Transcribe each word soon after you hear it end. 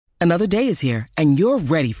Another day is here, and you're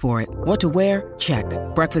ready for it. What to wear? Check.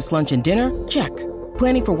 Breakfast, lunch, and dinner? Check.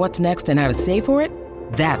 Planning for what's next and how to save for it?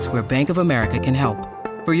 That's where Bank of America can help.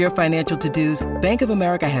 For your financial to-dos, Bank of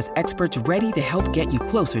America has experts ready to help get you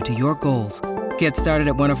closer to your goals. Get started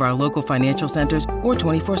at one of our local financial centers or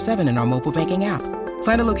 24/7 in our mobile banking app.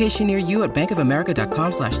 Find a location near you at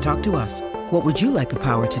bankofamerica.com/talktous. What would you like the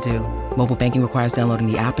power to do? Mobile banking requires downloading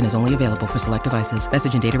the app and is only available for select devices.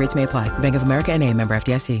 Message and data rates may apply. Bank of America N.A., member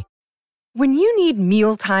FDIC. When you need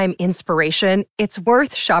mealtime inspiration, it's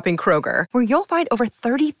worth shopping Kroger, where you'll find over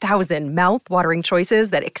 30,000 mouth-watering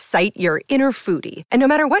choices that excite your inner foodie. And no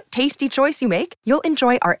matter what tasty choice you make, you'll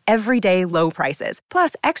enjoy our everyday low prices,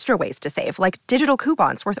 plus extra ways to save, like digital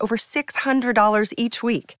coupons worth over $600 each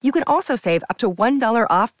week. You can also save up to $1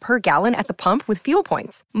 off per gallon at the pump with fuel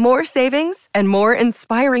points. More savings and more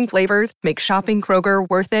inspiring flavors make shopping Kroger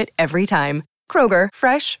worth it every time. Kroger,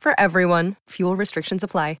 fresh for everyone. Fuel restrictions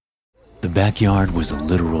apply. The backyard was a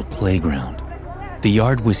literal playground. The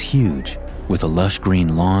yard was huge, with a lush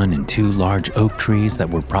green lawn and 2 large oak trees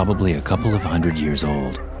that were probably a couple of 100 years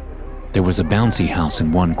old. There was a bouncy house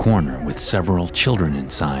in one corner with several children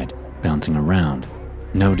inside, bouncing around,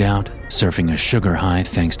 no doubt surfing a sugar high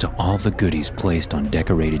thanks to all the goodies placed on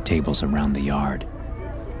decorated tables around the yard.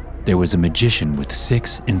 There was a magician with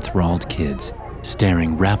 6 enthralled kids,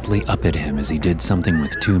 staring raptly up at him as he did something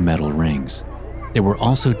with 2 metal rings. There were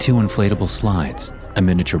also 2 inflatable slides, a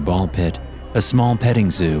miniature ball pit, a small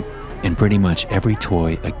petting zoo, and pretty much every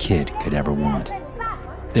toy a kid could ever want.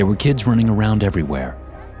 There were kids running around everywhere,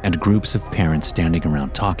 and groups of parents standing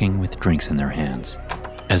around talking with drinks in their hands.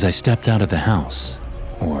 As I stepped out of the house,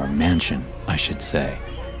 or mansion, I should say,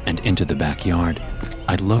 and into the backyard,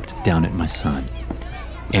 I looked down at my son.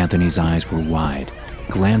 Anthony's eyes were wide,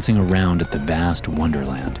 glancing around at the vast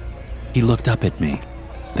wonderland. He looked up at me,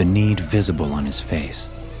 the need visible on his face.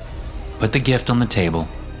 "Put the gift on the table,"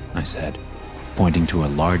 I said, pointing to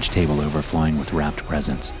a large table overflowing with wrapped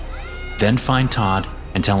presents. "Then find Todd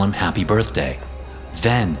and tell him happy birthday.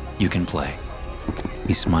 Then you can play."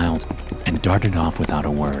 He smiled and darted off without a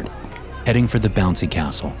word, heading for the bouncy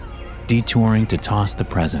castle, detouring to toss the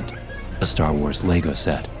present, a Star Wars Lego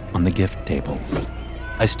set, on the gift table.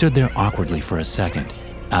 I stood there awkwardly for a second,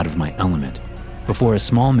 out of my element, before a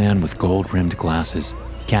small man with gold-rimmed glasses,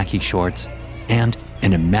 khaki shorts, and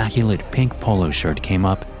an immaculate pink polo shirt came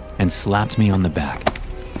up and slapped me on the back.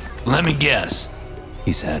 "Let me guess,"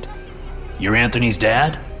 he said. "You're Anthony's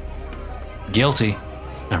dad?" "Guilty,"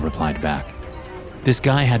 I replied back. This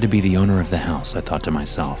guy had to be the owner of the house, I thought to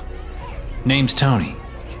myself. "Name's Tony.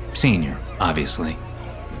 Senior, obviously."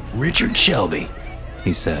 "Richard Shelby,"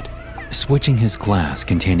 he said, switching his glass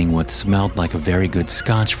containing what smelled like a very good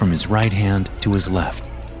scotch from his right hand to his left,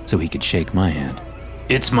 so he could shake my hand.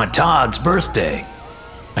 "It's my Todd's birthday."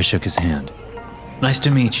 I shook his hand. "Nice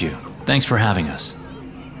to meet you. Thanks for having us."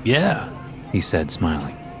 "Yeah," he said,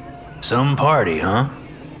 smiling. "Some party, huh?"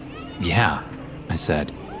 "Yeah," I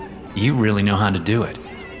said. "You really know how to do it."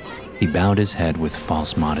 He bowed his head with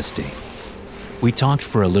false modesty. We talked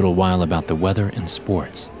for a little while about the weather and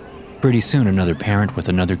sports. Pretty soon another parent with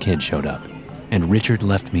another kid showed up, and Richard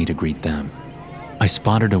left me to greet them. I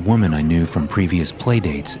spotted a woman I knew from previous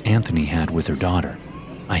playdates Anthony had with her daughter.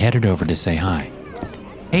 I headed over to say hi.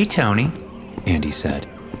 "Hey, Tony," Andy said.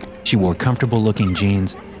 She wore comfortable-looking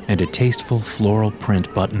jeans and a tasteful floral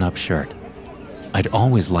print button-up shirt. I'd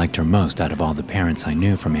always liked her most out of all the parents I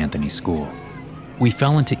knew from Anthony's school. We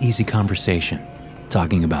fell into easy conversation,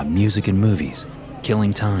 talking about music and movies,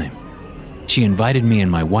 killing time. She invited me and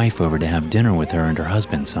my wife over to have dinner with her and her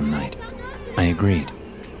husband some night. I agreed.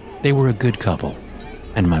 They were a good couple,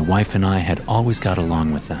 and my wife and I had always got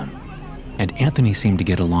along with them. And Anthony seemed to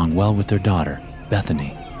get along well with their daughter,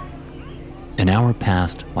 Bethany. An hour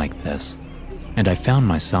passed like this, and I found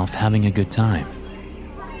myself having a good time.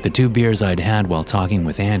 The 2 beers I'd had while talking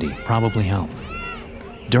with Andy probably helped.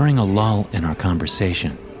 During a lull in our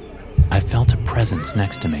conversation, I felt a presence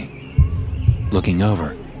next to me. Looking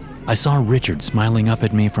over, I saw Richard smiling up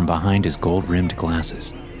at me from behind his gold-rimmed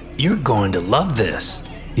glasses. "You're going to love this,"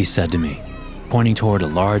 he said to me, pointing toward a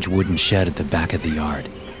large wooden shed at the back of the yard.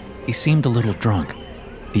 He seemed a little drunk,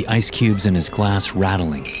 the ice cubes in his glass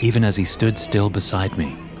rattling even as he stood still beside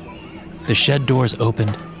me. The shed doors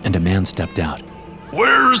opened and a man stepped out.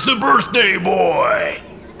 "Where's the birthday boy?"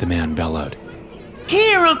 the man bellowed.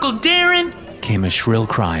 "Here, Uncle Darren," came a shrill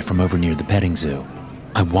cry from over near the petting zoo.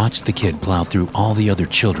 I watched the kid plow through all the other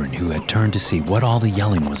children who had turned to see what all the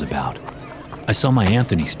yelling was about. I saw my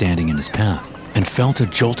Anthony standing in his path and felt a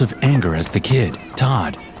jolt of anger as the kid,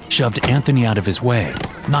 Todd, shoved Anthony out of his way,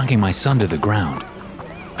 knocking my son to the ground.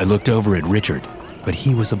 I looked over at Richard, but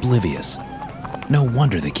he was oblivious. No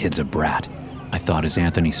wonder the kid's a brat, I thought as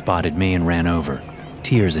Anthony spotted me and ran over,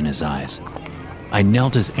 tears in his eyes. I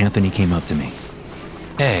knelt as Anthony came up to me.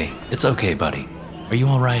 "Hey, it's okay, buddy. Are you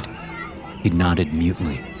all right?" He nodded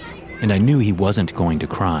mutely, and I knew he wasn't going to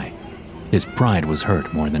cry. His pride was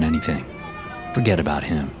hurt more than anything. "Forget about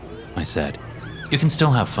him," I said. "You can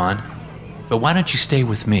still have fun, but why don't you stay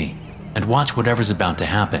with me and watch whatever's about to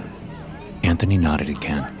happen?" Anthony nodded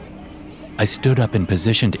again. I stood up and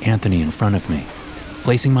positioned Anthony in front of me,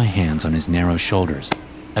 placing my hands on his narrow shoulders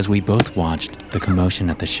as we both watched the commotion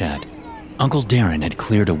at the shed. Uncle Darren had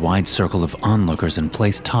cleared a wide circle of onlookers and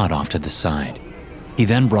placed Todd off to the side. He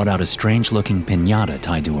then brought out a strange-looking piñata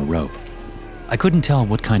tied to a rope. I couldn't tell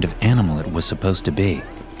what kind of animal it was supposed to be,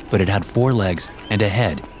 but it had 4 legs and a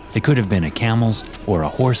head. It could have been a camel's or a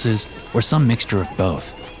horse's or some mixture of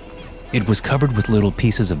both. It was covered with little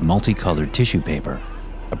pieces of multicolored tissue paper,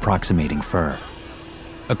 approximating fur.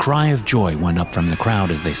 A cry of joy went up from the crowd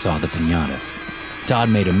as they saw the piñata. Todd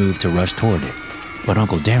made a move to rush toward it, but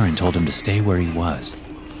Uncle Darren told him to stay where he was.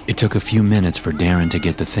 It took a few minutes for Darren to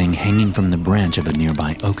get the thing hanging from the branch of a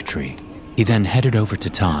nearby oak tree. He then headed over to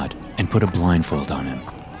Todd and put a blindfold on him.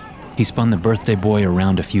 He spun the birthday boy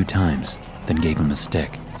around a few times, then gave him a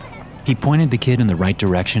stick. He pointed the kid in the right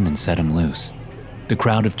direction and set him loose. The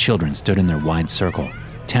crowd of children stood in their wide circle,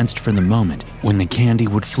 tensed for the moment when the candy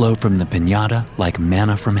would flow from the piñata like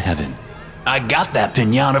manna from heaven. "I got that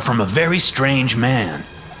piñata from a very strange man,"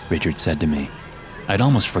 Richard said to me. I'd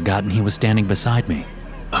almost forgotten he was standing beside me.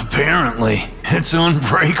 "Apparently, it's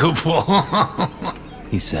unbreakable,"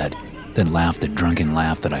 he said, then laughed a drunken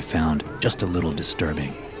laugh that I found just a little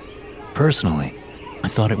disturbing. Personally, I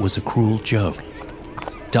thought it was a cruel joke.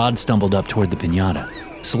 Todd stumbled up toward the piñata,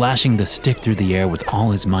 slashing the stick through the air with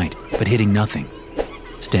all his might, but hitting nothing.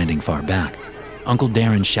 Standing far back, Uncle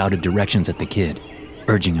Darren shouted directions at the kid,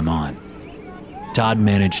 urging him on. Todd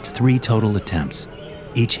managed 3 total attempts,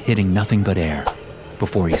 each hitting nothing but air,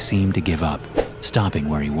 before he seemed to give up, stopping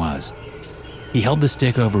where he was. He held the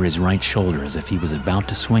stick over his right shoulder as if he was about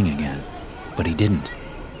to swing again, but he didn't.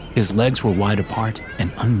 His legs were wide apart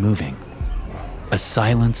and unmoving. A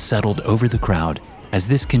silence settled over the crowd as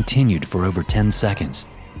this continued for over 10 seconds.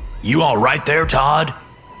 "You all right there, Todd?"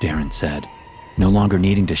 Darren said, no longer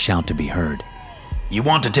needing to shout to be heard. "You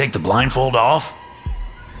want to take the blindfold off?"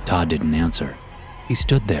 Todd didn't answer. He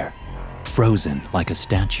stood there, frozen like a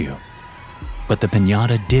statue. But the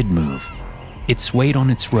piñata did move. It swayed on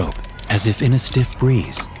its rope as if in a stiff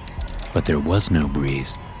breeze. But there was no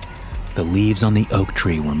breeze. The leaves on the oak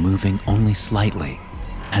tree were moving only slightly,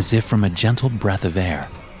 as if from a gentle breath of air.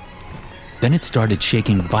 Then it started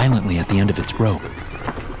shaking violently at the end of its rope.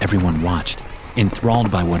 Everyone watched, enthralled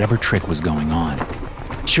by whatever trick was going on.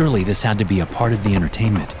 Surely this had to be a part of the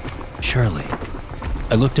entertainment. Surely.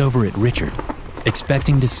 I looked over at Richard,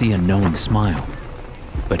 expecting to see a knowing smile,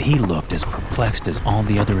 but he looked as perplexed as all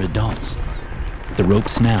the other adults. The rope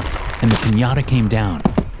snapped, and the piñata came down,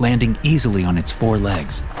 landing easily on its 4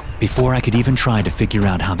 legs. Before I could even try to figure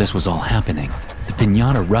out how this was all happening, the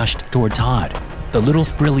piñata rushed toward Todd, the little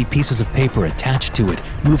frilly pieces of paper attached to it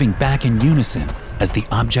moving back in unison as the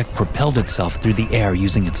object propelled itself through the air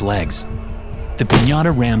using its legs. The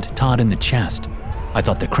piñata rammed Todd in the chest. I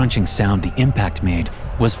thought the crunching sound the impact made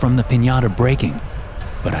was from the piñata breaking,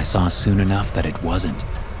 but I saw soon enough that it wasn't.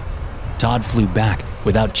 Todd flew back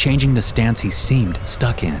without changing the stance he seemed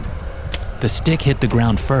stuck in. The stick hit the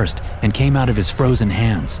ground first and came out of his frozen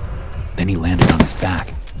hands. Then he landed on his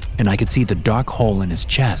back, and I could see the dark hole in his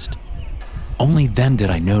chest. Only then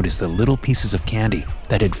did I notice the little pieces of candy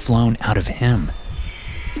that had flown out of him.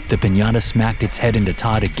 The piñata smacked its head into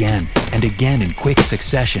Todd again and again in quick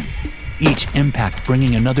succession, each impact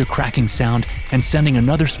bringing another cracking sound and sending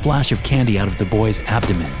another splash of candy out of the boy's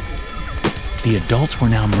abdomen. The adults were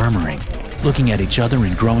now murmuring, looking at each other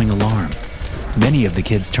in growing alarm. Many of the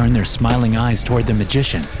kids turned their smiling eyes toward the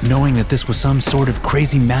magician, knowing that this was some sort of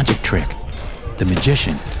crazy magic trick. The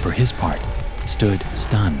magician, for his part, stood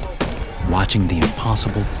stunned, watching the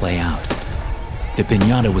impossible play out. The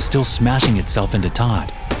piñata was still smashing itself into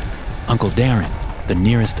Todd. Uncle Darren, the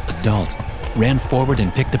nearest adult, ran forward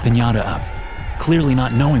and picked the piñata up. Clearly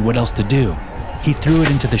not knowing what else to do, he threw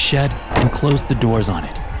it into the shed and closed the doors on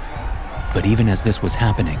it. But even as this was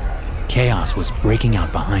happening, chaos was breaking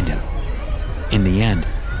out behind him. In the end,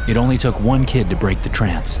 it only took one kid to break the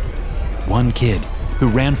trance. One kid who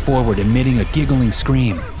ran forward emitting a giggling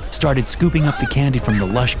scream, started scooping up the candy from the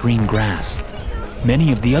lush green grass.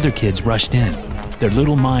 Many of the other kids rushed in, their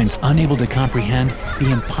little minds unable to comprehend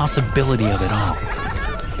the impossibility of it all.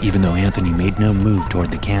 Even though Anthony made no move toward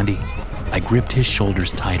the candy, I gripped his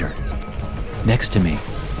shoulders tighter. Next to me,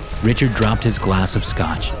 Richard dropped his glass of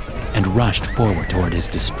scotch and rushed forward toward his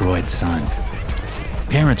destroyed son.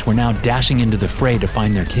 Parents were now dashing into the fray to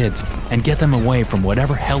find their kids and get them away from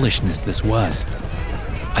whatever hellishness this was.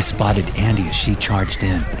 I spotted Andy as she charged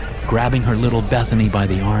in, grabbing her little Bethany by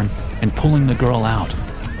the arm and pulling the girl out.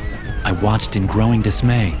 I watched in growing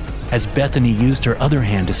dismay as Bethany used her other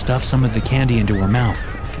hand to stuff some of the candy into her mouth.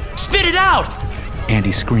 "Spit it out!"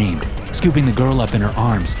 Andy screamed, scooping the girl up in her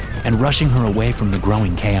arms and rushing her away from the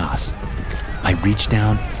growing chaos. I reached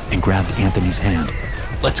down and grabbed Anthony's hand.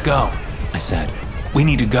 "Let's go," I said. "We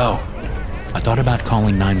need to go." I thought about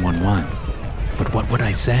calling 911, but what would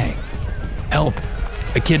I say? Help!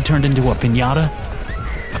 A kid turned into a piñata?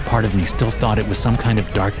 A part of me still thought it was some kind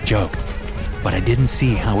of dark joke, but I didn't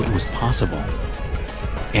see how it was possible.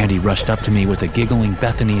 Andy rushed up to me with a giggling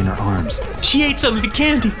Bethany in her arms. "She ate some of the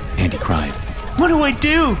candy," Andy cried. "What do I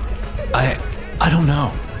do?" I don't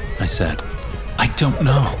know," I said. "I don't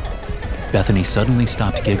know." Bethany suddenly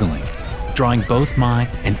stopped giggling, drawing both my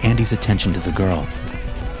and Andy's attention to the girl.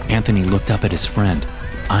 Anthony looked up at his friend,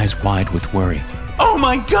 eyes wide with worry. "Oh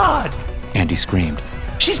my God!" Andy screamed.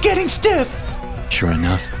 "She's getting stiff!" Sure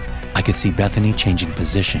enough, I could see Bethany changing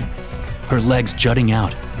position, her legs jutting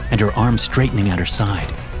out and her arms straightening at her side.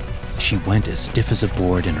 She went as stiff as a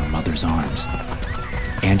board in her mother's arms.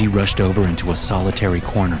 Andy rushed over into a solitary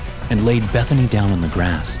corner and laid Bethany down on the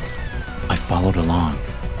grass. I followed along,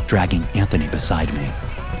 dragging Anthony beside me.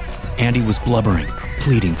 Andy was blubbering,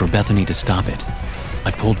 pleading for Bethany to stop it.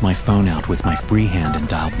 I pulled my phone out with my free hand and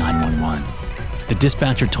dialed 911. The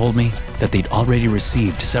dispatcher told me that they'd already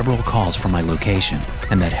received several calls from my location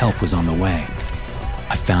and that help was on the way.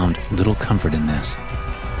 I found little comfort in this.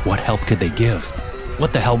 What help could they give?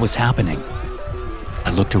 What the hell was happening? I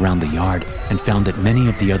looked around the yard and found that many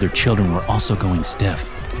of the other children were also going stiff,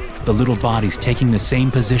 the little bodies taking the same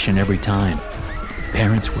position every time.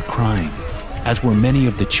 Parents were crying, as were many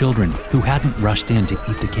of the children who hadn't rushed in to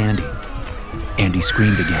eat the candy. Andy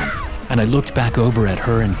screamed again, and I looked back over at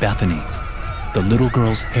her and Bethany. The little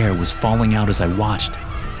girl's hair was falling out as I watched.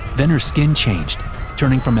 Then her skin changed,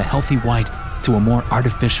 turning from a healthy white to a more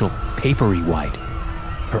artificial, papery white.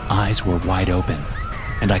 Her eyes were wide open,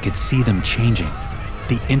 and I could see them changing,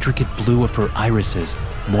 the intricate blue of her irises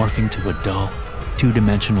morphing to a dull,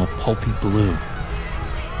 two-dimensional pulpy blue.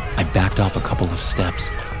 I backed off a couple of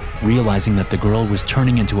steps, realizing that the girl was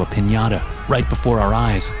turning into a piñata right before our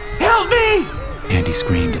eyes. "Help me!" Andy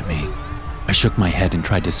screamed at me. I shook my head and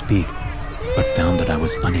tried to speak, but found that I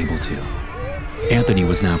was unable to. Anthony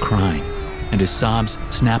was now crying, and his sobs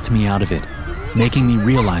snapped me out of it, making me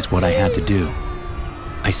realize what I had to do.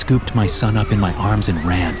 I scooped my son up in my arms and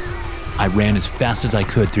ran. I ran as fast as I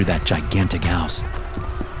could through that gigantic house.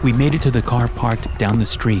 We made it to the car parked down the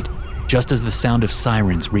street, just as the sound of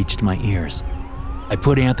sirens reached my ears. I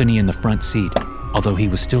put Anthony in the front seat, although he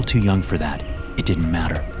was still too young for that. It didn't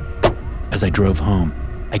matter. As I drove home,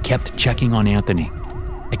 I kept checking on Anthony.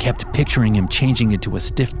 I kept picturing him changing into a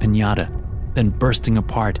stiff piñata, then bursting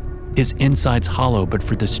apart, his insides hollow but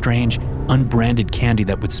for the strange, unbranded candy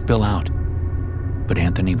that would spill out. But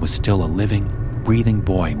Anthony was still a living, breathing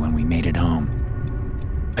boy when we made it home.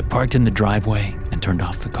 I parked in the driveway and turned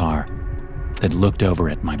off the car, then looked over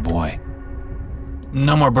at my boy.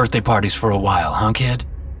 "No more birthday parties for a while, huh, kid?"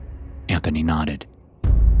 Anthony nodded.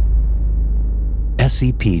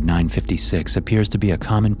 SCP-956 appears to be a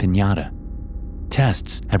common piñata.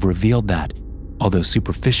 Tests have revealed that, although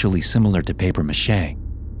superficially similar to papier-mâché,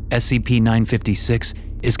 SCP-956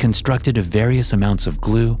 is constructed of various amounts of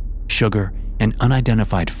glue, sugar, and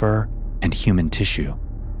unidentified fur and human tissue.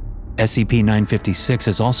 SCP-956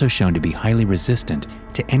 is also shown to be highly resistant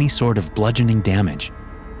to any sort of bludgeoning damage,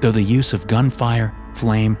 though the use of gunfire,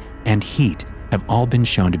 flame, and heat have all been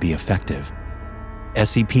shown to be effective.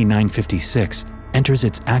 SCP-956 enters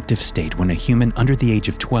its active state when a human under the age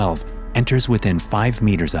of 12 enters within 5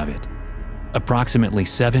 meters of it. Approximately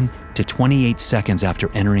 7 to 28 seconds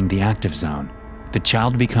after entering the active zone, the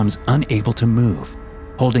child becomes unable to move,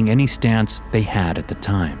 holding any stance they had at the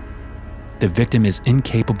time. The victim is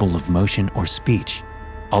incapable of motion or speech,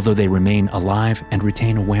 although they remain alive and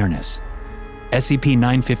retain awareness.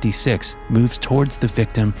 SCP-956 moves towards the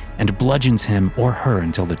victim and bludgeons him or her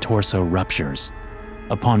until the torso ruptures.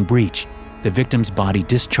 Upon breach, the victim's body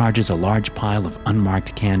discharges a large pile of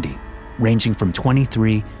unmarked candy, ranging from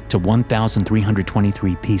 23 to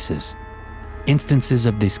 1,323 pieces. Instances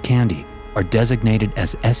of this candy are designated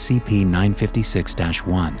as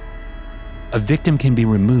SCP-956-1. A victim can be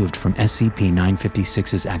removed from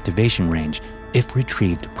SCP-956's activation range if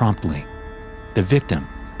retrieved promptly. The victim,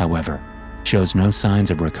 however, shows no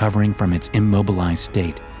signs of recovering from its immobilized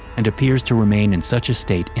state and appears to remain in such a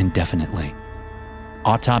state indefinitely.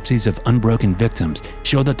 Autopsies of unbroken victims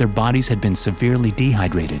show that their bodies had been severely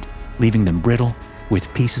dehydrated, leaving them brittle,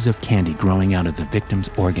 with pieces of candy growing out of the victim's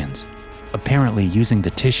organs, apparently using the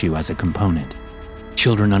tissue as a component.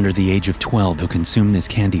 Children under the age of 12 who consume this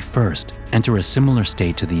candy first enter a similar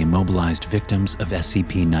state to the immobilized victims of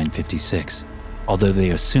SCP-956, although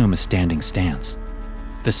they assume a standing stance.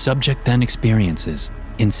 The subject then experiences,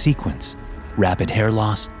 in sequence, rapid hair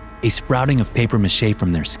loss, a sprouting of papier-mâché from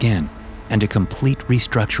their skin, and a complete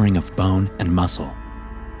restructuring of bone and muscle.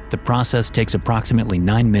 The process takes approximately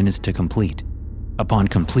 9 minutes to complete. Upon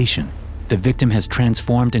completion, the victim has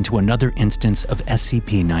transformed into another instance of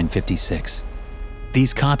SCP-956.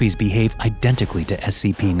 These copies behave identically to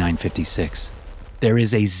SCP-956. There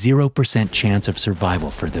is a 0% chance of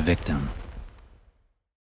survival for the victim.